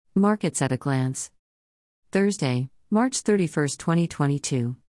Markets at a glance. Thursday, March 31,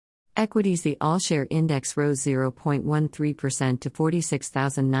 2022. Equities. The all-share index rose 0.13% to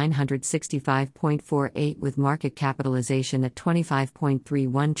 46,965.48 with market capitalization at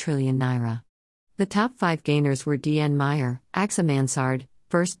 25.31 trillion naira. The top 5 gainers were DN Meyer, AXA Mansard,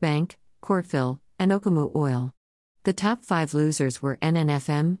 First Bank, Corteville, and Okamu Oil. The top 5 losers were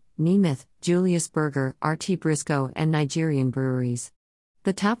NNFM, Nemeth, Julius Berger, RT Briscoe, and Nigerian Breweries.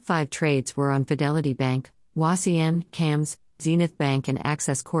 The top 5 trades were on Fidelity Bank, WACN, CAMS, Zenith Bank, and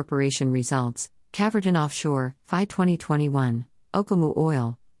Access Corporation results. Caverton Offshore, FI 2021, Okamu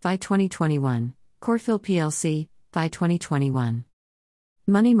Oil, FI 2021, Corteville PLC, FI 2021.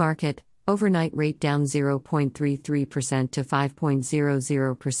 Money market, overnight rate down 0.33% to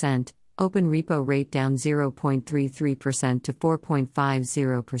 5.00%, open repo rate down 0.33% to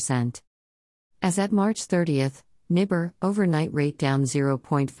 4.50%. As at March 30th, NIBOR, overnight rate down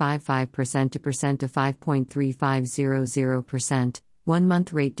 0.55% to 5.3500%,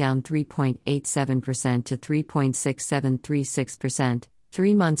 1-month rate down 3.87% to 3.6736%,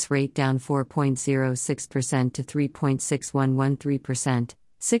 3 months rate down 4.06% to 3.6113%,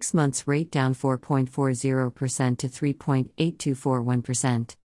 6 months rate down 4.40% to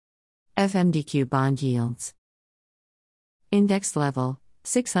 3.8241%. FMDQ bond yields. Index level,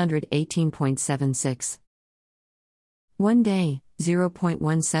 618.76. 1 day,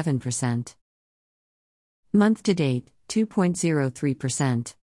 0.17%. Month to date,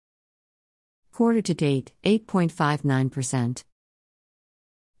 2.03%. Quarter to date, 8.59%.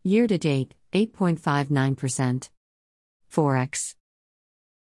 Year to date, 8.59%. Forex.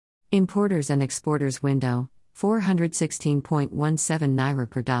 Importers and exporters window, 416.17 naira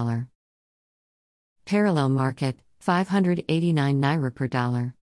per dollar. Parallel market, 589 naira per dollar.